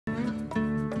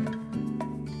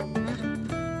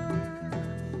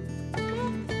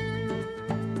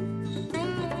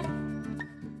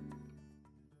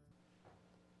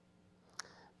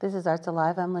This is Arts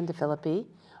Alive. I'm Lynda Philippi.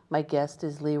 My guest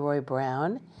is LeRoy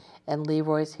Brown, and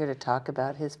LeRoy's here to talk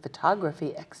about his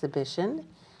photography exhibition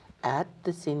at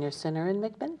the Senior Center in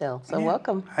McMinnville. So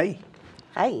welcome. Hi.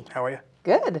 Hi. How are you?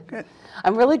 Good. Good.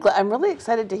 I'm really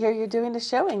excited to hear you're doing a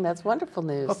showing. That's wonderful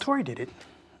news. Well, Tori did it,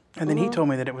 and then he told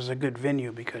me that it was a good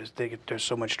venue because there's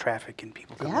so much traffic and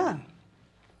people coming in.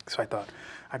 So I thought,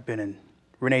 I've been in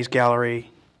Renee's gallery.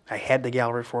 I had the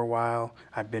gallery for a while.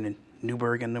 I've been in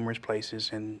Newburgh and numerous places,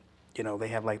 and you know they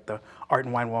have like the Art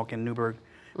and Wine Walk in Newburgh,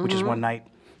 which is one night.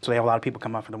 So they have a lot of people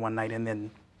come out for the one night, and then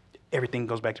everything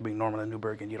goes back to being normal in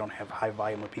Newburgh, and you don't have high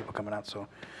volume of people coming out. So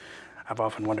I've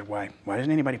often wondered why isn't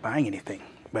anybody buying anything?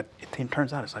 But it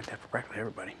turns out it's like that for practically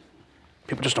everybody.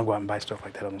 People just don't go out and buy stuff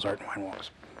like that on those Art and Wine Walks.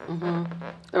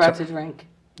 They're out to drink.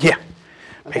 Yeah,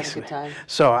 basically. Have a good time.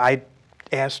 So I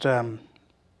asked,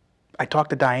 I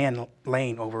talked to Diane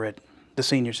Lane over at the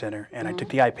Senior Center, and I took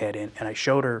the iPad in, and I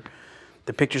showed her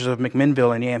the pictures of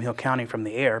McMinnville and Yamhill County from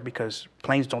the air, because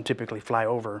planes don't typically fly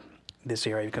over this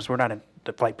area because we're not in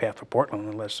the flight path for Portland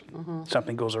unless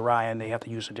something goes awry and they have to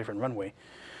use a different runway.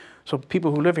 So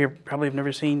people who live here probably have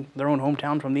never seen their own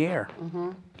hometown from the air.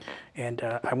 And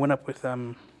I went up with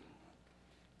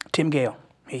Tim Gale.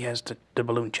 He has the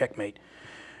balloon Checkmate.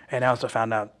 And I also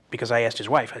found out, because I asked his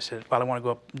wife, I said, well, I want to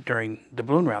go up during the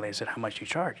balloon rally. I said, how much do you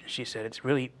charge? And she said, it's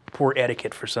really poor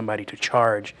etiquette for somebody to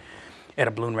charge at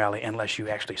a balloon rally unless you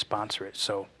actually sponsor it.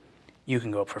 So you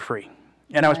can go up for free.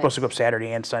 And I was supposed to go up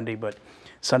Saturday and Sunday, but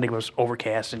Sunday was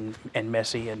overcast and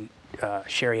messy. And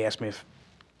Sherry asked me if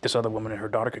this other woman and her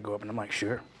daughter could go up, and I'm like,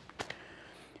 sure.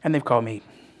 And they've called me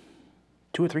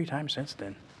 2 or 3 times since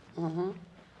then.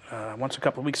 Once a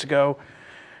couple of weeks ago,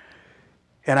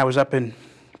 and I was up in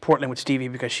Portland with Stevie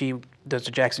because she does the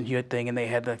Jackson Hewitt thing, and they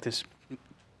had like this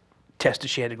test that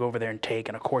she had to go over there and take,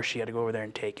 and a course she had to go over there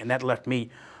and take, and that left me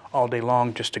all day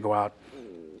long just to go out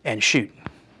and shoot.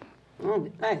 Oh,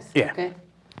 nice. Yeah. Okay.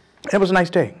 It was a nice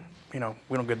day. You know,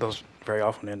 we don't get those very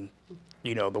often in,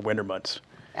 you know, the winter months.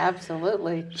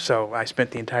 Absolutely. So I spent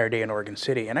the entire day in Oregon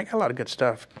City, and I got a lot of good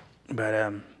stuff.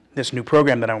 But this new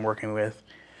program that I'm working with,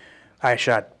 I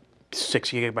shot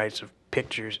 6 gigabytes of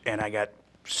pictures, and I got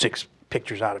 6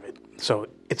 pictures out of it. So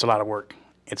it's a lot of work.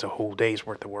 It's a whole day's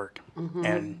worth of work,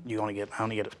 and I only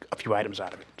get a few items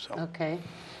out of it. So. Okay.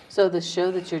 So the show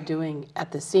that you're doing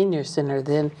at the Senior Center,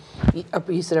 then,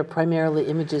 you said are primarily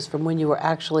images from when you were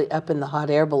actually up in the hot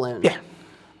air balloon. Yeah.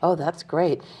 Oh, that's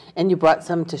great. And you brought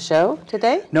some to show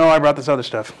today? No, I brought this other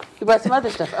stuff. You brought some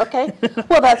other stuff. Okay.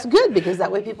 Well, that's good, because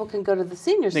that way people can go to the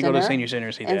Senior Center. They go to the Senior Center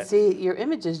and see that. And see your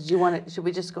images. Do you want to? Should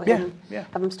we just go ahead and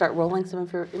have them start rolling some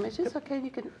of your images? Okay, you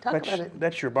can talk about it.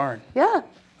 That's your barn. Yeah.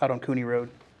 Out on Cooney Road.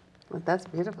 Well, that's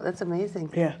beautiful. That's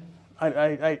amazing. Yeah.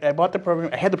 I bought the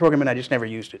program. I had the program, and I just never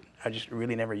used it. I just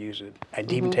really never used it.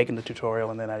 I'd even taken the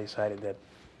tutorial, and then I decided that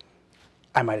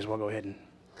I might as well go ahead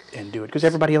and do it, because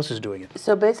everybody else is doing it.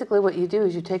 So basically what you do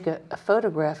is you take a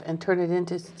photograph and turn it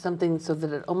into something so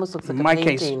that it almost looks like a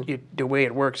painting. In my case, the way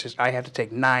it works is I have to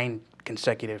take 9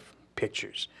 consecutive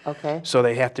pictures. Okay. So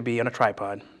they have to be on a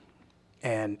tripod,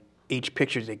 and each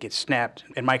picture that gets snapped,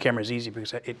 and my camera is easy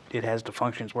because it has the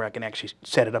functions where I can actually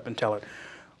set it up and tell it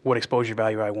what exposure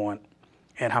value I want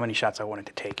and how many shots I want it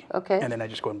to take. Okay. And then I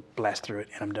just go and blast through it,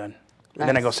 and I'm done. And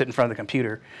then I go sit in front of the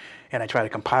computer, and I try to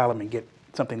compile them and get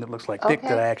something that looks like thick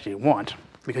that I actually want,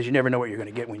 because you never know what you're going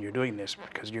to get when you're doing this,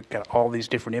 because you've got all these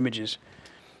different images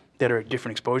that are at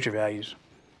different exposure values,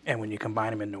 and when you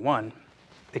combine them into one,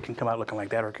 it can come out looking like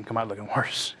that, or it can come out looking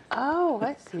worse. Oh,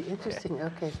 I see. Interesting. Yeah.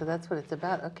 Okay, so that's what it's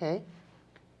about. Okay.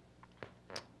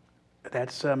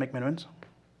 That's McMinniman's.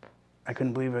 I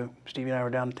couldn't believe it. Stevie and I were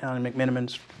downtown in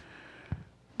McMinniman's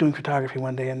doing photography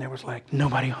one day, and there was like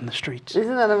nobody on the streets.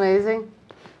 Isn't that amazing?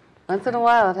 Once in a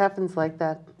while, it happens like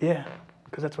that. Yeah,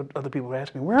 because that's what other people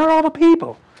ask me. Where are all the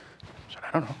people? I said,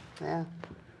 I don't know. Yeah.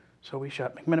 So we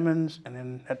shot McMinniman's, and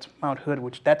then that's Mount Hood,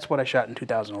 which that's what I shot in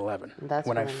 2011. That's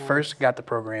when I really first got the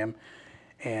program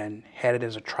and had it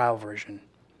as a trial version,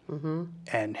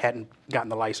 and hadn't gotten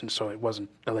the license, so it wasn't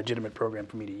a legitimate program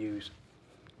for me to use.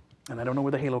 And I don't know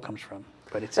where the halo comes from,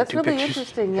 but it's That's in 2 really pictures.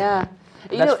 interesting, yeah.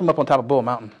 That's from up on top of Bull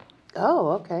Mountain. Oh,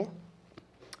 okay.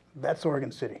 That's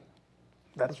Oregon City.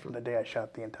 That's from the day I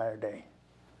shot the entire day.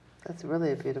 That's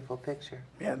really a beautiful picture.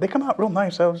 Yeah, they come out real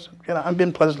nice. I've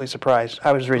been pleasantly surprised.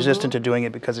 I was resistant to doing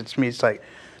it because to me it's like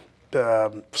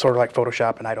sort of like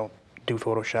Photoshop, and I don't do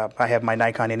Photoshop. I have my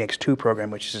Nikon NX2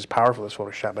 program, which is as powerful as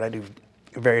Photoshop, but I do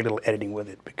very little editing with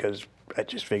it because I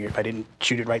just figured if I didn't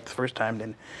shoot it right the first time,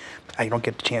 then I don't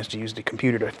get the chance to use the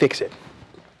computer to fix it.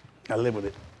 I live with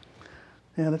it.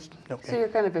 Yeah, that's okay. So you're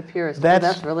kind of a purist.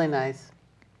 That's really nice.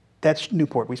 That's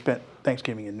Newport. We spent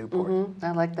Thanksgiving in Newport.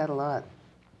 I like that a lot.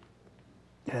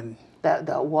 And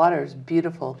The water's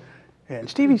beautiful. and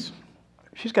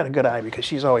she's got a good eye because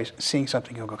she's always seeing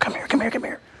something. He'll go, come here, come here, come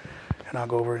here. And I'll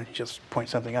go over and just point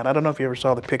something out. I don't know if you ever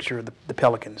saw the picture of the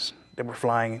pelicans that were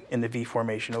flying in the V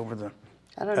formation over the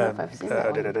I don't know if I've seen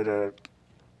that one.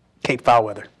 Cape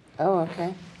Foulweather. Oh,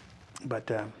 okay.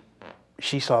 But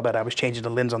she saw that I was changing the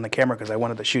lens on the camera because I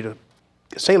wanted to shoot a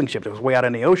sailing ship that was way out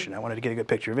in the ocean. I wanted to get a good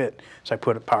picture of it. So I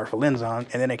put a powerful lens on,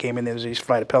 and then I came in, there's these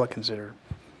flight of pelicans that are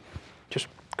just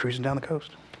cruising down the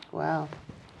coast. Wow.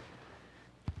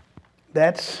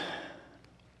 That's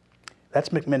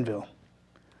McMinnville.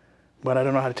 But I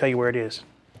don't know how to tell you where it is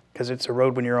because it's a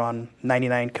road when you're on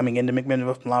 99 coming into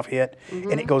McMinnville from Lafayette,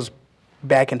 and it goes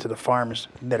back into the farms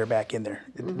that are back in there.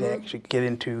 They actually get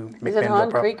into McMinnville. Is it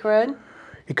Hahn Creek Road?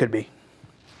 It could be.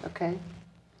 Okay.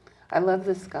 I love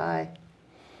the sky.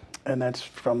 And that's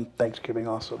from Thanksgiving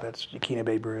also. That's Yaquina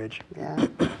Bay Bridge. Yeah.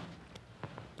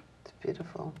 It's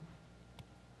beautiful.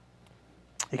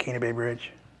 Yaquina Bay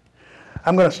Bridge.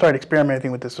 I'm going to start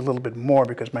experimenting with this a little bit more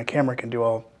because my camera can do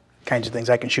all kinds of things.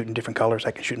 I can shoot in different colors.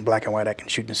 I can shoot in black and white. I can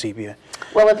shoot in sepia.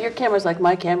 Well, if your camera's like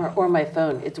my camera or my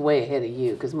phone, it's way ahead of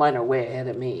you because mine are way ahead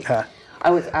of me. I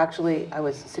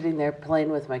was sitting there playing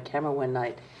with my camera one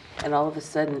night, and all of a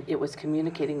sudden it was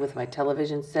communicating with my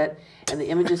television set, and the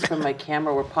images from my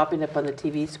camera were popping up on the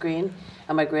TV screen,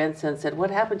 and my grandson said,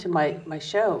 "What happened to my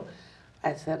show?"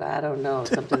 I said, "I don't know.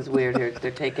 Something's weird here.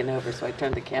 They're taking over." So I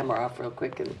turned the camera off real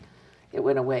quick, and it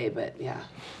went away, but yeah.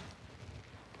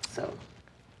 So.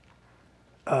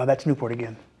 That's Newport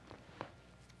again.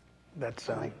 That's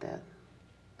I like that.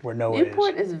 where Noah is.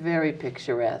 Newport is very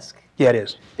picturesque. Yeah, it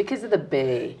is. Because of the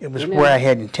bay. It was where I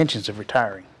had intentions of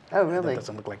retiring. Oh, really? That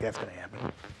doesn't look like that's going to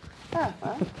happen. Oh,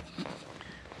 well.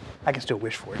 I can still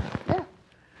wish for it. Yeah.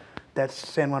 That's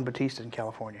San Juan Bautista in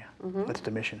California. That's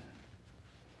the Mission.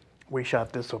 We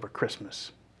shot this over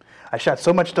Christmas. I shot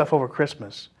so much stuff over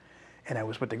Christmas, and I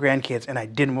was with the grandkids, and I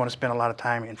didn't want to spend a lot of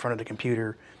time in front of the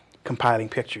computer compiling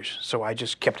pictures. So I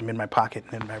just kept them in my pocket,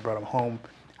 and then when I brought them home,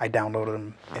 I downloaded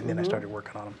them, and then I started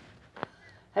working on them.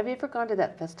 Have you ever gone to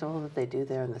that festival that they do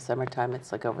there in the summertime?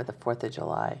 It's like over the 4th of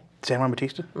July. San Juan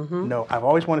Bautista? No, I've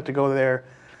always wanted to go there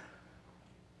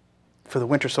for the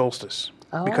winter solstice.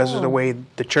 Because of the way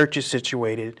the church is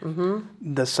situated,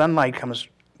 the sunlight comes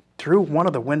through one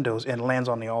of the windows and lands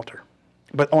on the altar.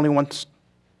 But only one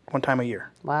time a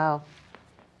year. Wow.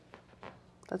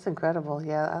 That's incredible.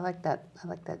 Yeah, I like that. I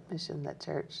like that mission, that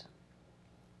church.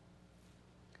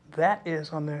 That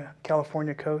is on the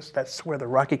California coast. That's where the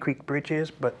Rocky Creek Bridge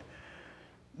is, but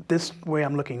this way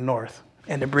I'm looking north,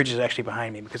 and the bridge is actually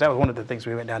behind me, because that was one of the things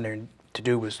we went down there to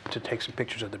do, was to take some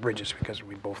pictures of the bridges, because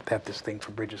we both have this thing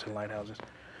for bridges and lighthouses.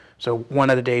 So one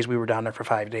of the days we were down there for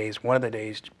 5 days. One of the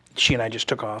days she and I just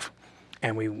took off,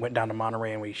 and we went down to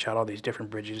Monterey, and we shot all these different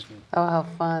bridges. And oh, how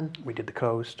fun. we did the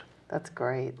coast. That's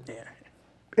great. Yeah.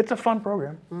 It's a fun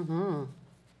program.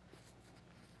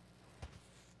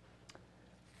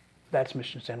 That's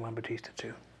Mission San Juan Bautista,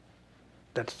 too.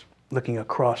 That's looking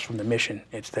across from the Mission.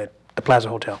 It's the Plaza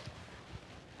Hotel.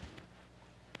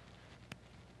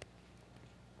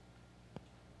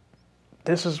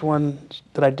 This is one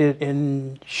that I did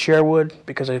in Sherwood,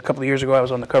 because a couple of years ago I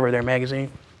was on the cover of their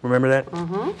magazine. Remember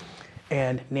that?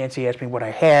 And Nancy asked me what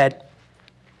I had,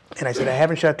 and I said, I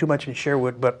haven't shot too much in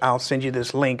Sherwood, but I'll send you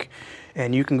this link,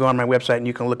 and you can go on my website and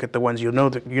you can look at the ones you know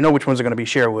which ones are going to be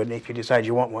Sherwood. And if you decide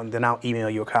you want one, then I'll email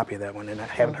you a copy of that one. And I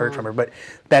haven't heard from her, but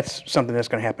that's something that's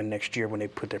going to happen next year when they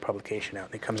put their publication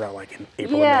out. It comes out like in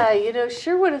April. Yeah, you know,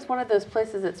 Sherwood is one of those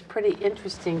places that's pretty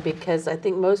interesting, because I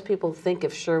think most people think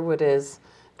of Sherwood as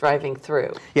driving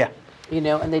through. Yeah. You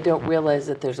know, and they don't realize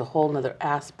that there's a whole other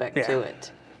aspect to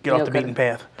it. Get off the beaten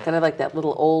path. Kind of like that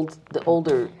little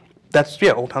older. That's,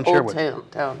 yeah, Old Town Sherwood.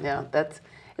 Old Town, yeah.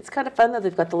 It's kind of fun that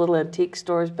they've got the little antique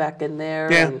stores back in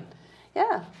there. Yeah. And,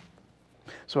 yeah.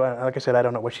 So, like I said, I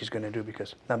don't know what she's going to do,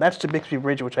 because now that's the Bixby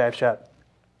Bridge, which I've shot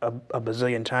a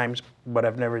bazillion times, but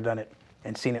I've never done it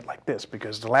and seen it like this,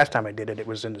 because the last time I did it, it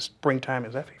was in the springtime. It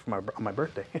was actually on my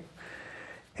birthday.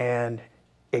 And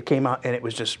it came out, and it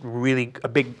was just really a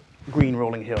big green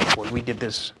rolling hill. We did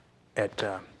this at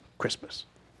Christmas.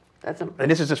 And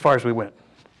this is as far as we went.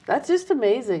 That's just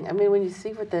amazing. I mean, when you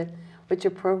see what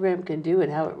your program can do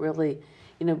and how it really,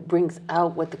 you know, brings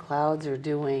out what the clouds are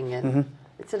doing, and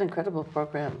it's an incredible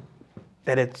program.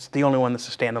 And it's the only one that's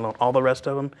a standalone. All the rest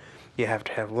of them, you have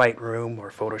to have Lightroom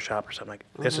or Photoshop or something like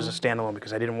that. This is a standalone,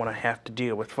 because I didn't want to have to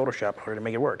deal with Photoshop in order to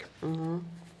make it work.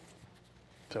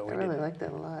 So I really like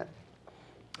that a lot.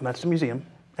 And that's the museum,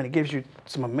 and it gives you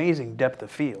some amazing depth of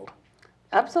field.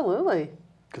 Absolutely.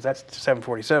 because that's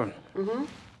 747.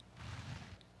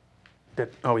 That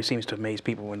always seems to amaze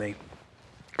people when they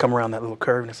come around that little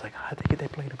curve, and it's like, how'd they get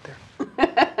that plane up there?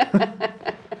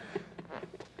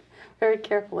 Very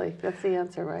carefully. That's the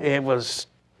answer, right? It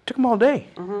took them all day.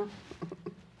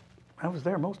 I was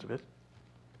there most of it.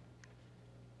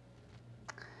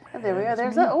 And there we are.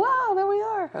 Wow, there we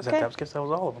are. Okay. I guess that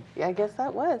was all of them. Yeah, I guess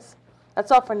that was.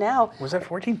 That's all for now. Was that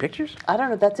 14 pictures? I don't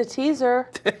know. That's a teaser.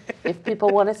 If people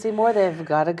want to see more, they've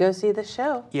got to go see the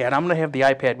show. Yeah, and I'm going to have the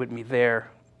iPad with me there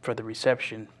for the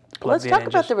reception. Let's talk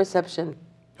about the reception.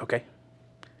 Okay.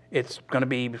 It's going to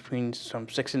be between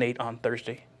 6 and 8 on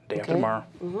Thursday, day after tomorrow.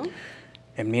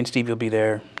 And me and Steve will be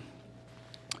there.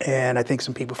 And I think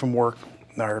some people from work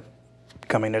are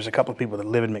coming. There's a couple of people that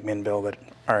live in McMinnville that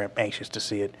are anxious to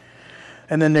see it.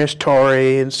 And then there's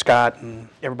Tori and Scott and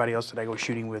everybody else that I go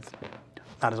shooting with.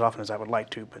 Not as often as I would like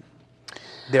to, but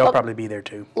they'll probably be there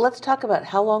too. Let's talk about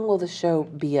how long will the show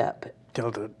be up?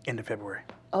 Till the end of February.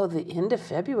 Oh, the end of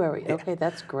February. Yeah. Okay,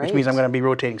 that's great. Which means I'm going to be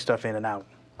rotating stuff in and out.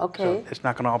 Okay. So it's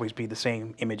not going to always be the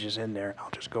same images in there.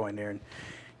 I'll just go in there and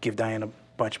give Diane a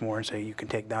bunch more and say, you can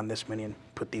take down this many and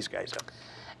put these guys up.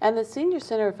 And the Senior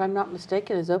Center, if I'm not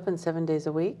mistaken, is open 7 days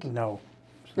a week? No.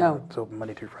 No. It's open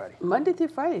Monday through Friday. Monday through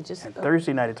Friday, just... And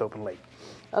Thursday night it's open late.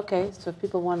 Okay, so if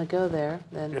people want to go there,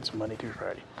 then... It's Monday through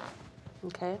Friday.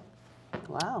 Okay.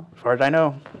 Wow. As far as I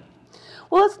know.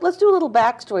 Well, let's do a little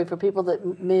backstory for people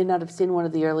that may not have seen one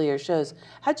of the earlier shows.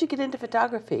 How'd you get into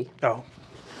photography? Oh,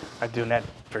 I've been doing that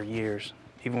for years,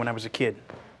 even when I was a kid.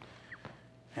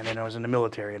 And then I was in the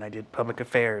military, and I did public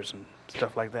affairs and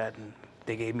stuff like that. And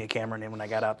they gave me a camera, and then when I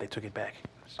got out, they took it back.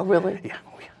 Oh, really? Yeah.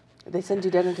 Oh, yeah. They send you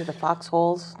down into the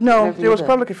foxholes? No, there was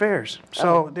public affairs.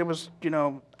 So there was,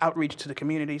 outreach to the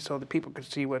community so that people could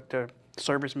see what the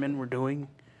servicemen were doing.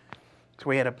 So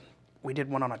we did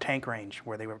one on a tank range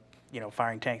where they were,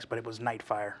 firing tanks, but it was night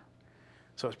fire.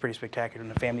 So it was pretty spectacular.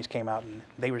 And the families came out, and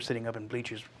they were sitting up in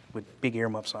bleachers with big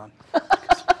earmuffs on.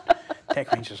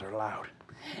 Tank ranges are loud.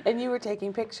 And you were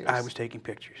taking pictures? I was taking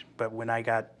pictures. But when I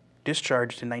got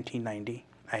discharged in 1990,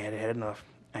 I had had enough.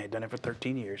 I had done it for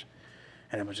 13 years.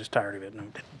 And I was just tired of it, and I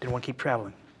didn't want to keep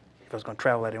traveling. If I was going to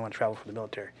travel, I didn't want to travel for the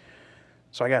military.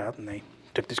 So I got up, and they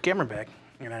took this camera back,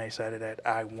 and I decided that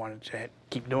I wanted to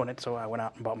keep doing it, so I went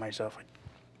out and bought myself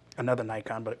another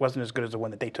Nikon, but it wasn't as good as the one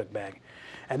that they took back.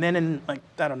 And then in,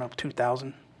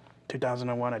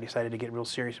 2001, I decided to get real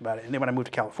serious about it. And then when I moved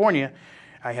to California,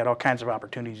 I had all kinds of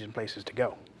opportunities and places to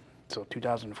go. So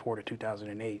 2004 to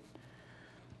 2008,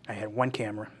 I had one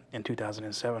camera. In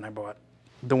 2007, I bought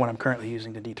the one I'm currently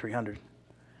using, the D300.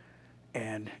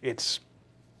 And it's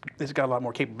got a lot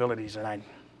more capabilities than I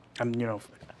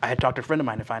had talked to a friend of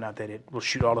mine to find out that it will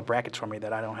shoot all the brackets for me,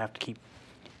 that I don't have to keep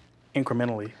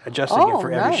incrementally adjusting it for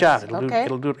every shot.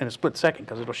 It'll do it in a split second,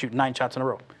 because it'll shoot 9 shots in a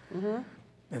row.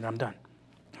 And I'm done.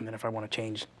 And then if I want to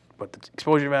change what the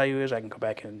exposure value is, I can go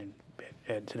back and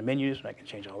add to the menus, and I can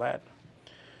change all that.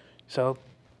 So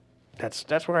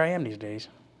that's where I am these days.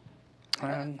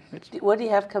 What do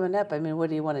you have coming up? I mean, what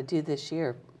do you want to do this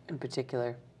year in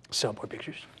particular? Sell more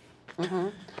pictures.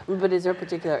 But is there a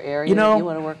particular area that you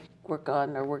want to work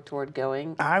on or work toward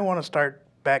going? I want to start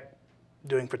back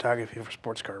doing photography for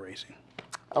sports car racing.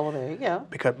 Oh, well, there you go.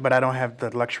 But I don't have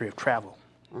the luxury of travel.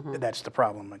 That's the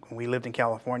problem. Like when we lived in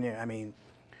California, I mean,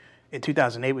 in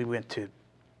 2008 we went to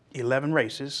 11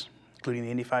 races, including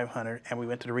the Indy 500, and we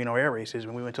went to the Reno Air races.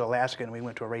 When we went to Alaska, and we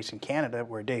went to a race in Canada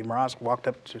where Dave Moroz walked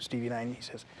up to Stevie and I, and he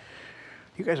says,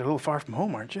 "You guys are a little far from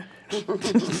home, aren't you?"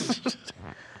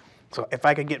 So if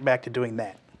I could get back to doing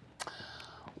that.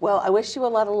 Well, I wish you a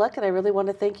lot of luck, and I really want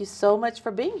to thank you so much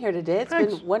for being here today. It's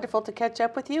Thanks. been wonderful to catch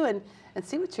up with you and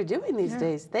see what you're doing these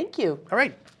days. Thank you. All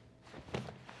right.